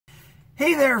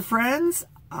Hey there, friends.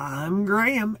 I'm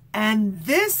Graham, and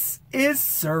this is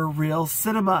Surreal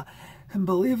Cinema. And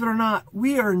believe it or not,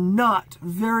 we are not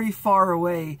very far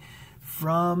away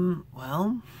from,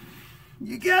 well,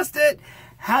 you guessed it,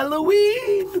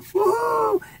 Halloween.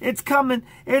 Woohoo! It's coming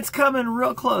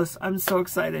real close. I'm so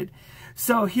excited.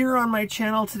 So here on my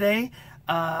channel today,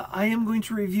 I am going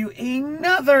to review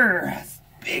another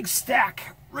big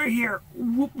stack right here.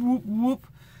 Whoop, whoop, whoop.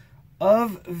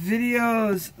 Of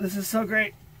videos. This is so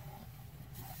great.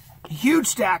 Huge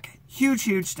stack.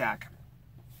 Huge stack.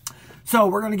 So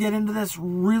we're going to get into this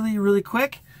really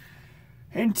quick.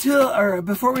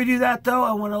 Before we do that, though,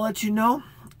 I want to let you know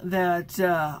that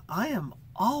I am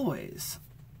always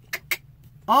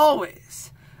looking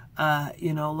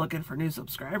for new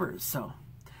subscribers. So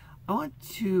I want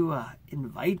to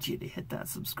invite you to hit that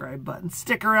subscribe button.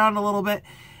 Stick around a little bit.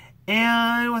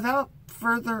 And without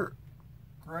further...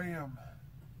 Graham.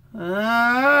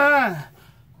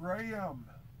 Graham.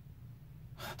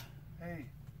 Hey.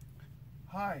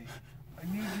 Hi. I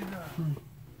need you to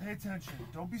pay attention.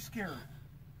 Don't be scared.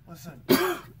 Listen.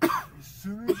 As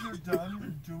soon as you're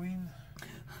done doing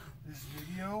this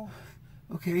video...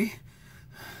 Okay.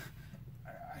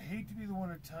 I hate to be the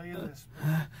one to tell you this,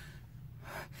 but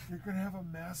you're going to have a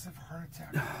massive heart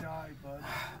attack and die, bud.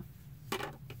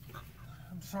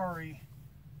 I'm sorry.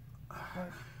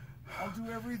 But... I'll do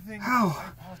everything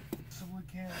I possibly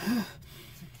can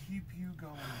to keep you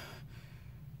going.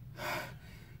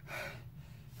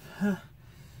 I'm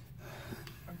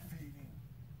fading.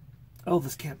 Oh,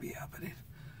 this can't be happening.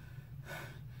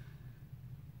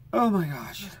 Oh my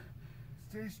gosh. Just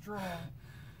stay strong.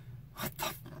 What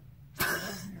the? I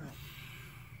love you.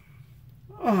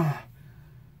 Oh.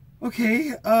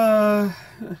 Okay.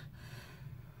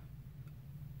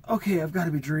 Okay, I've got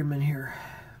to be dreaming here.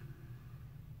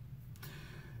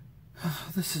 Oh,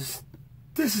 this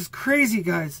is crazy,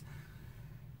 guys.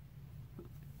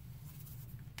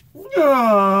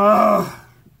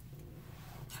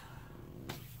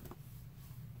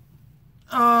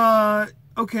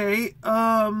 Okay.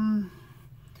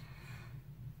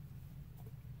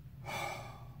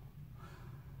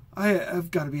 I've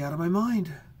got to be out of my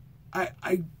mind.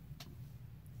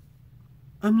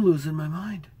 I'm losing my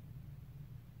mind.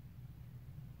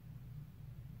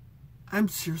 I'm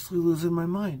seriously losing my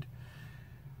mind.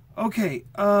 Okay,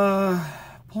 pull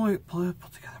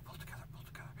together.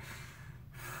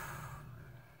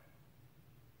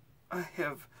 I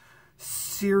have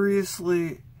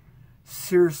seriously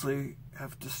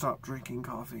have to stop drinking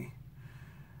coffee.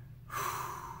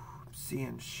 I'm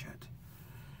seeing shit.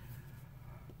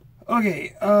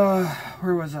 Okay,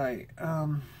 where was I?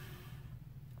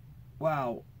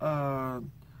 Wow,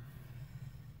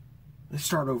 let's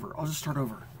start over. I'll just start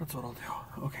over. That's what I'll do.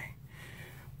 Okay.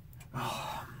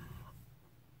 Oh.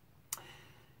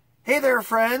 Hey there,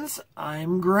 friends.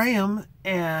 I'm Graham,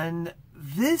 and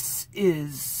this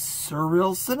is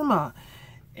Surreal Cinema,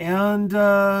 and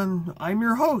I'm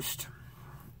your host.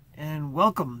 And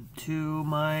welcome to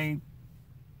my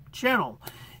channel.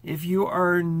 If you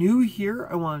are new here,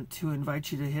 I want to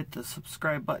invite you to hit the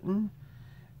subscribe button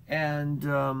and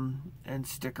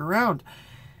stick around.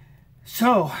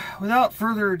 So, without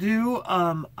further ado,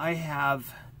 I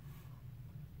have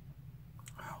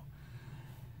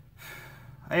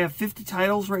 50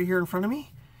 titles right here in front of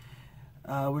me.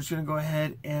 We're just going to go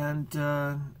ahead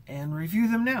and review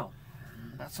them now.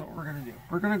 That's what we're going to do.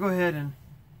 We're going to go ahead and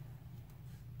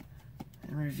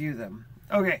review them.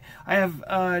 Okay, I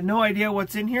have no idea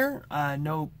what's in here.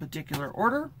 No particular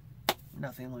order.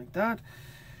 Nothing like that.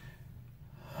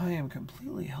 I am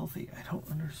completely healthy. I don't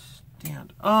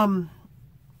understand.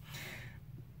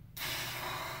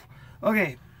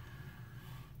 Okay.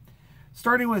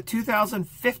 Starting with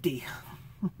 2050.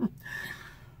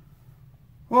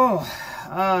 Whoa.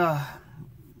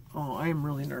 Oh, I am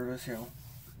really nervous here.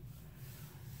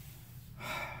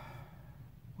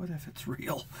 What if it's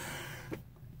real?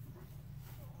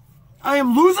 I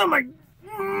am losing my...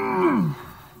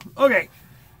 Okay.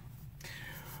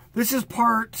 This is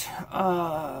part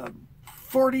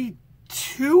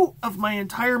 42 of my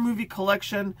entire movie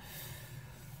collection.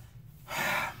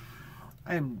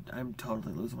 I'm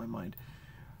totally losing my mind.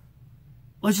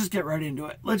 Let's just get right into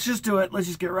it. Let's just do it. Let's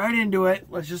just get right into it.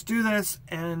 Let's just do this,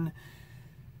 and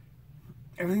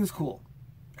everything's cool.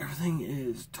 Everything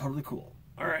is totally cool.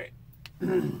 All right.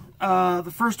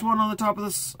 The first one on the top of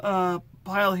this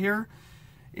pile here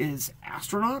is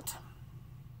Astronaut.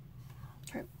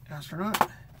 Okay, Astronaut.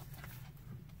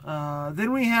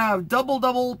 Then we have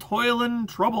Double Toilin'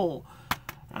 Trouble.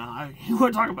 You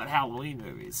want to talk about Halloween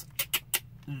movies?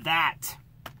 That's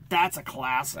a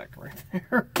classic right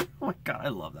there. Oh my god, I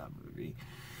love that movie. movie.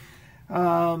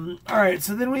 All right,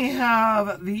 so then we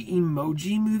have the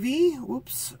Emoji Movie.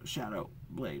 Whoops, Shadow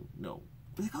Blade. No,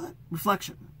 what do they call it?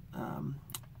 Reflection.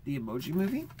 The Emoji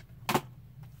Movie.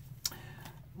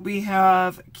 We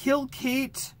have Kill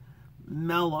Kate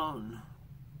Malone.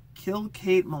 Kill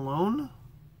Kate Malone.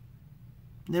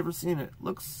 Never seen it.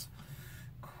 Looks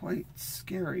quite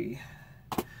scary.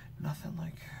 Nothing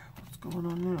like what's going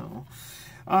on now.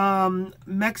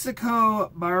 Mexico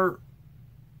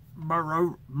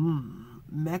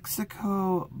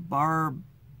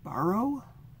Barbaro.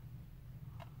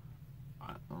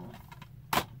 I don't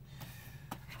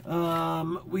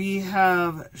know. We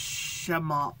have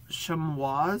Chamois.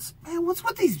 Man, what's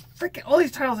with these freaking... All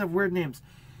these titles have weird names.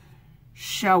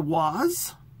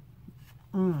 Chamois.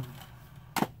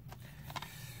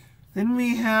 Then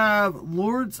we have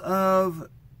Lords of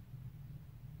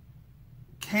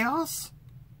Chaos.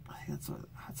 I think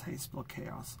that's how you spell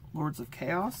chaos. Lords of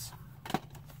Chaos.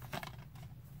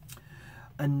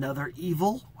 Another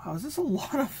Evil. Wow, is this a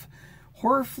lot of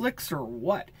horror flicks or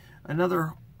what?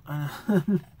 Another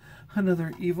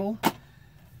Evil.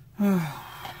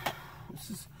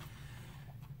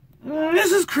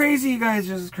 This is crazy, you guys.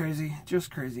 This is crazy. Just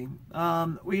crazy.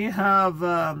 We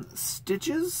have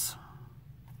Stitches.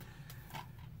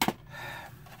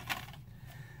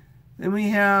 Then we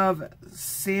have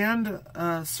Sand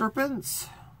Serpents.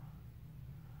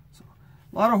 So,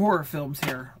 a lot of horror films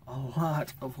here. A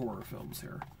lot of horror films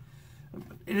here.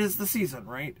 It is the season,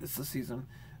 right? It's the season.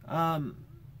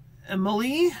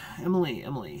 Emily.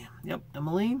 Yep,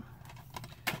 Emily.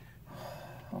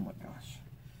 Oh my gosh.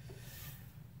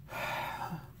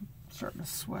 Starting to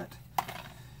sweat.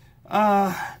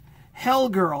 Hell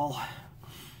Girl.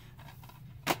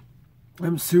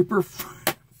 I'm super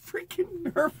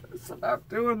freaking nervous about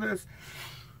doing this.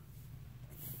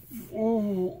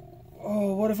 Oh,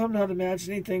 what if I'm not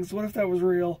imagining things? What if that was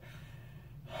real?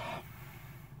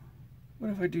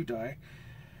 What if I do die?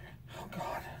 Oh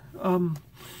God.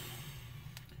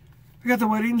 We got The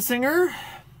Wedding Singer.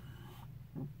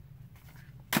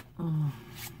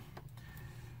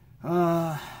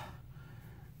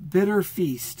 Bitter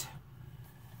Feast.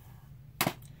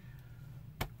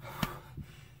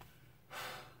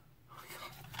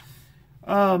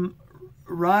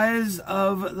 Rise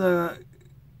of the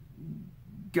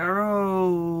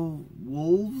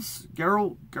Gargoyles.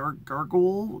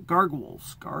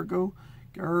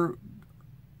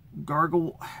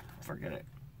 Forget it.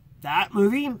 That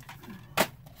movie.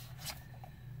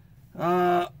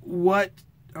 When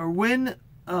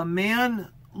a Man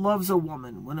Loves a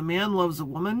Woman. When a Man Loves a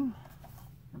Woman.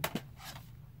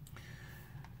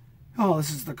 Oh, this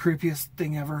is the creepiest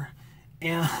thing ever.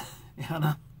 Anna.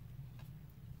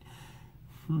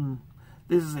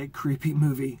 This is a creepy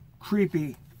movie.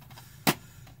 Creepy.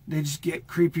 They just get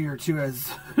creepier too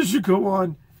as you go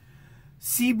on.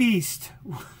 Sea Beast.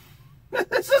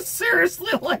 This is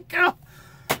seriously like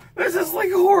this is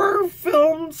like horror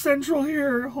film central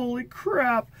here. Holy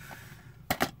crap.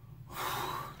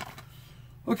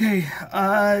 Okay,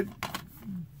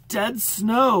 Dead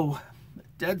Snow.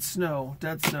 Dead Snow.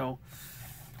 Come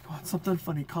on, something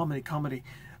funny. Comedy.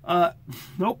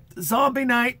 Nope. Zombie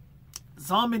Night.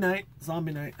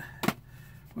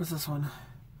 What's this one?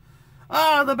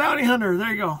 The Bounty Hunter.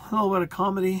 There you go. A little bit of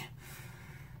comedy.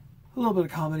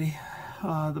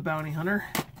 The Bounty Hunter.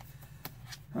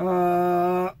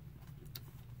 The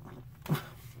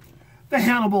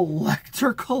Hannibal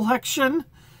Lecter collection.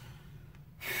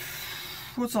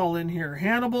 What's all in here?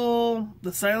 Hannibal,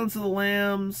 The Silence of the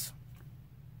Lambs,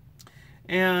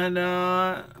 and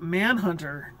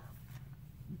Manhunter.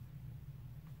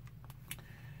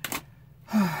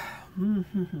 This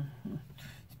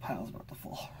pile's about to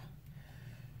fall.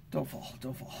 Don't fall.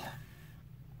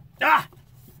 Ah!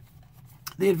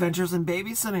 The Adventures in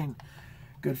Babysitting.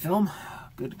 Good film.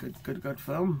 Good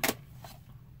film.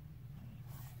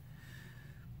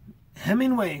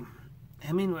 Hemingway.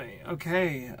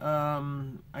 Okay.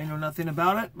 I know nothing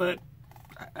about it, but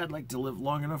I'd like to live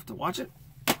long enough to watch it.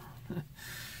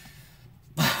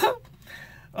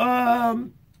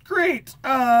 Great.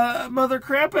 Mother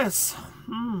Krampus.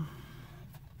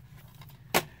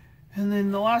 And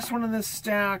then the last one in this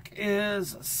stack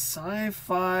is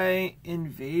Sci-Fi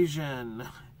Invasion,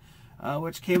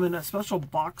 which came in a special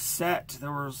box set.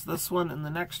 There was this one and the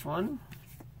next one.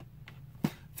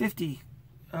 50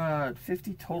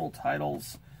 total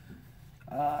titles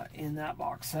in that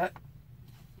box set.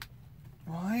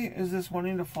 Why is this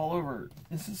wanting to fall over?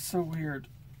 This is so weird.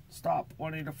 Stop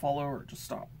wanting to fall over. Just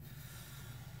stop.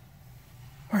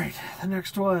 Alright, the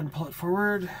next one. Pull it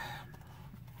forward.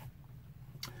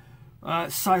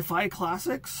 Sci-Fi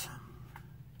Classics.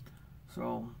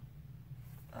 So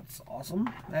that's awesome.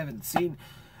 I haven't seen,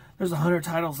 there's 100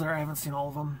 titles there. I haven't seen all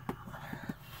of them.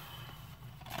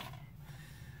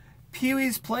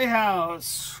 Pee-wee's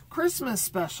Playhouse Christmas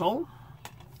Special.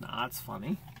 Nah, that's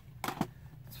funny.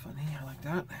 That's funny. I like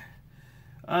that.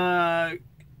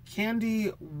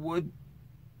 Candy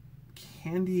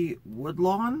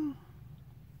Woodlawn.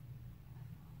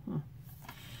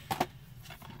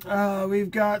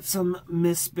 We've got some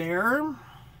Miss Bear.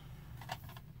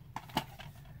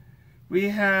 We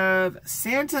have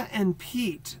Santa and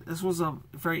Pete. This was a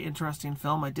very interesting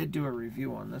film. I did do a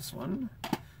review on this one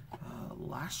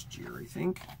last year, I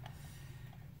think.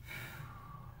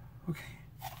 Okay.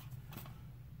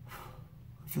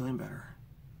 I'm feeling better.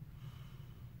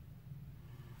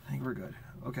 I think we're good.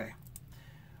 Okay.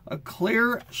 A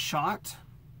Clear Shot.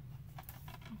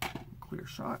 Clear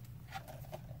Shot.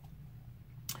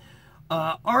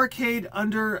 Arcade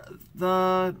Under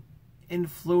the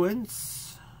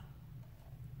Influence.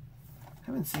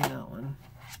 Haven't seen that one.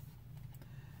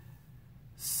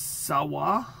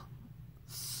 Sawa.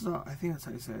 I think that's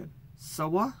how you say it.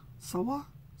 Sawa? Sawa?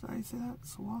 Is that how you say that?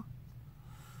 Sawa?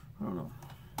 I don't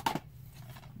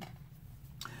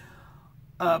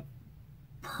know.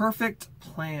 Perfect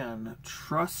Plan.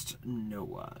 Trust no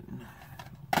one.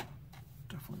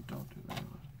 Definitely don't do that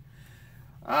one.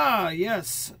 Ah,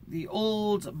 yes. The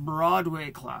old Broadway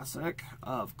classic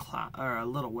of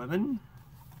Little Women.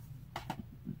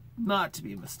 Not to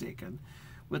be mistaken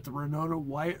with the Winona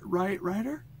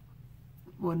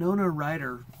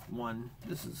Ryder one.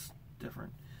 This is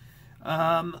different.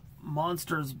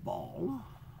 Monsters Ball.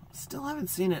 Still haven't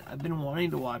seen it. I've been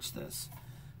wanting to watch this.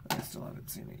 I still haven't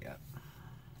seen it yet.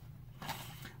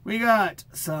 We got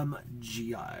some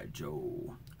G.I.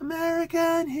 Joe.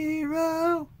 American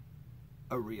Hero.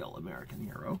 A real American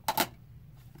hero.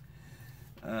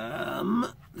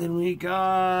 Then we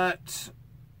got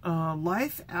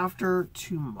Life After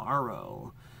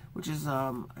Tomorrow, which is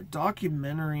a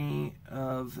documentary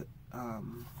of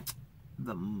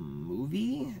the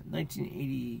movie,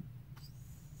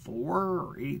 1984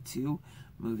 or 82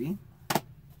 movie.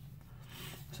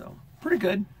 So, pretty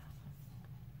good.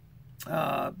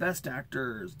 Best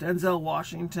actors, Denzel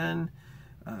Washington,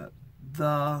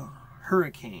 The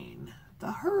Hurricane.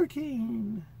 The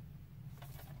Hurricane.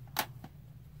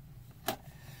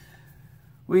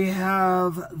 We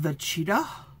have The Cheetah.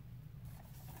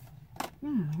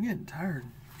 I'm getting tired.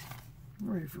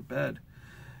 I'm ready for bed.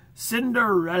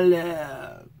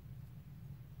 Cinderella.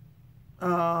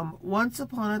 Once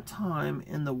Upon a Time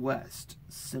in the West.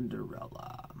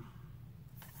 Cinderella.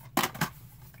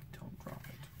 Don't drop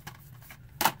it.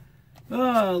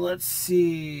 Let's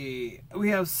see. We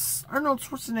have Arnold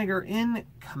Schwarzenegger in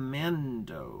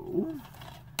Commando.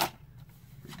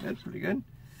 Pretty good, pretty good.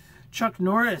 Chuck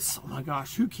Norris. Oh my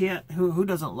gosh, who who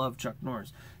doesn't love Chuck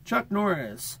Norris? Chuck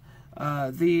Norris.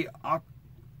 The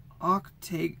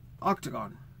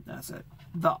Octagon. That's it.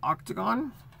 The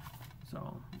Octagon.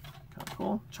 So, kind of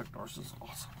cool. Chuck Norris is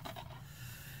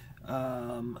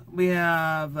awesome. We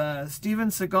have Steven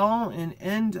Seagal in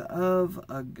End of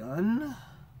a Gun.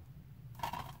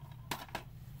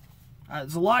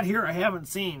 There's a lot here I haven't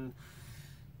seen.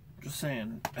 Just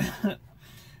saying.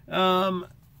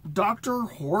 Dr.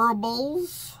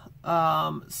 Horrible's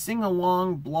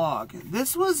sing-along blog.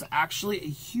 This was actually a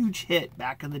huge hit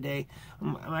back in the day.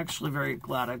 I'm actually very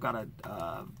glad I've got a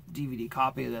DVD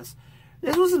copy of this.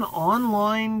 This was an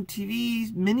online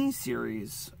TV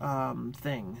miniseries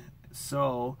thing.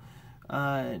 So,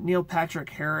 Neil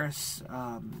Patrick Harris,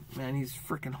 man, he's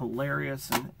freaking hilarious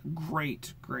and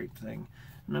great thing.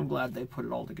 And I'm glad they put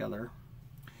it all together.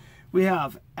 We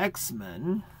have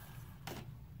X-Men.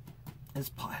 This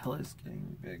pile is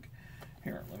getting big.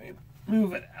 Here, let me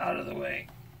move it out of the way.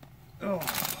 Oh,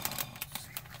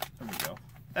 there we go.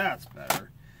 That's better.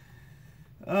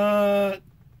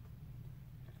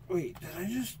 Wait, did I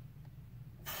just...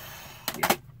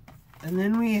 Yeah. And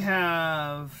then we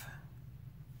have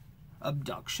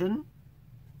Abduction.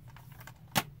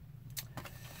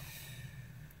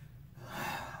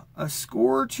 A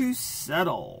Score to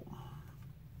Settle.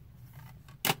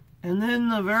 And then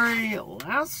the very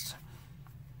last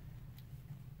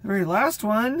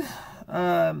one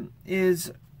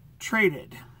is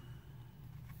Traded.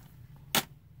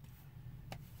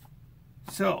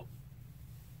 So,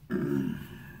 I'm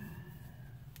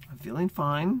feeling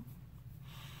fine.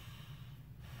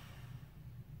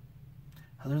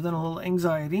 Other than a little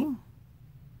anxiety.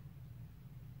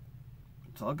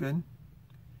 It's all good.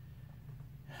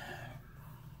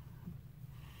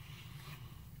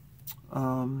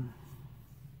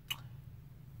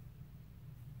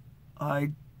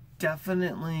 I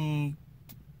definitely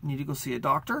Need to go see a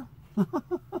doctor.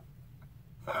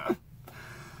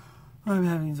 I'm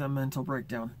having some mental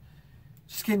breakdown.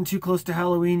 Just getting too close to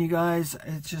Halloween, you guys.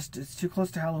 It's too close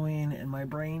to Halloween, and my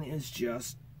brain is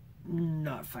just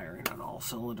not firing on all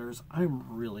cylinders.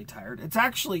 I'm really tired. It's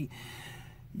actually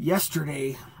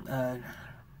yesterday,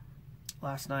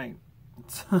 last night.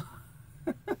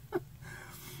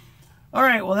 All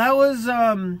right, well,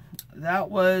 that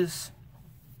was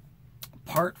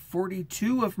part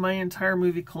 42 of my entire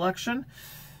movie collection.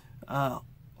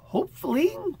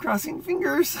 Hopefully, crossing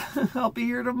fingers, I'll be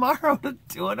here tomorrow to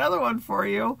do another one for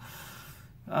you.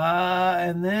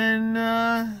 And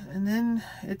then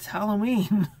it's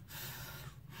Halloween.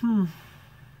 In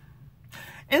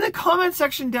the comment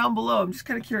section down below, I'm just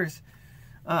kind of curious.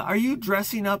 Are you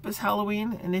dressing up as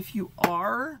Halloween? And if you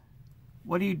are,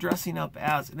 what are you dressing up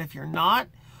as? And if you're not,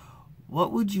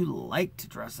 what would you like to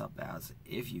dress up as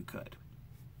if you could?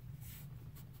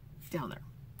 Down there.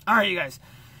 All right, you guys.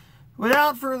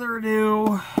 Without further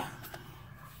ado,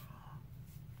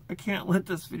 I can't let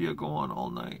this video go on all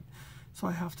night, so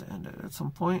I have to end it at some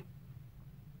point.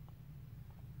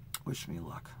 Wish me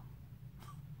luck.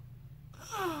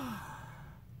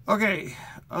 Okay,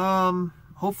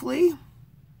 hopefully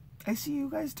I see you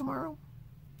guys tomorrow.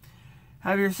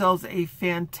 Have yourselves a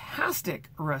fantastic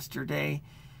rest of your day,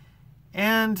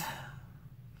 and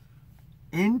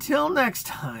until next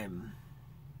time.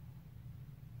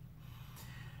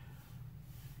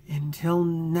 Until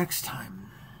next time.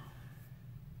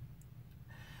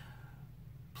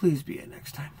 Please be it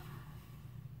next time.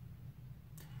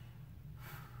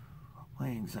 My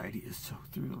anxiety is so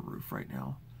through the roof right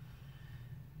now.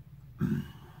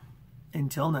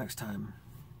 Until next time.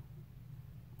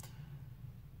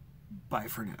 Bye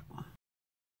for now.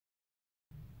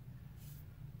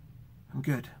 I'm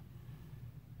good.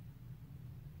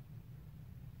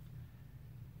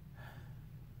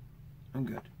 I'm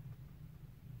good.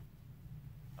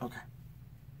 Okay.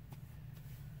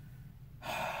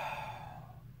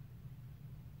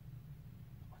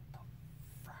 What the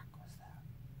frack was that?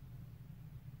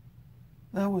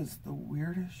 That was the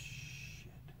weirdest shit.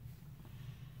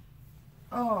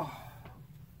 Oh.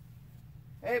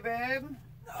 Hey, babe.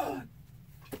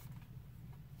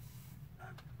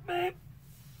 Babe.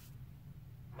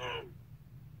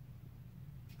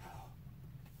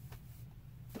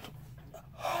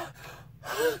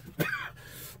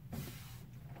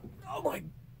 Oh my.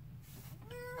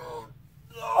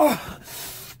 Oh.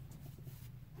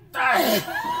 No.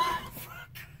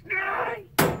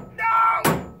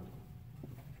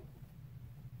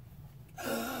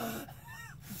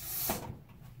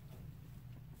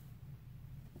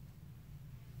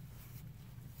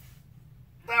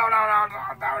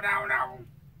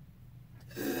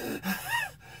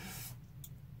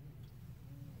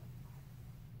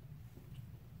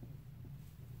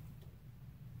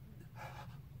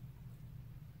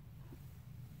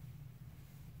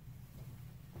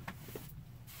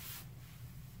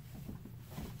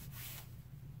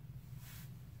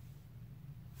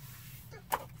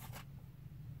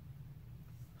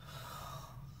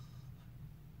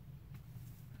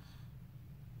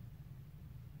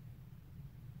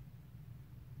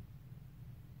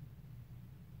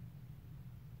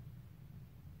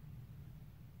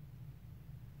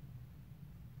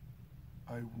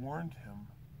 I warned him.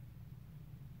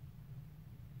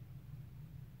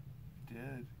 He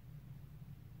did.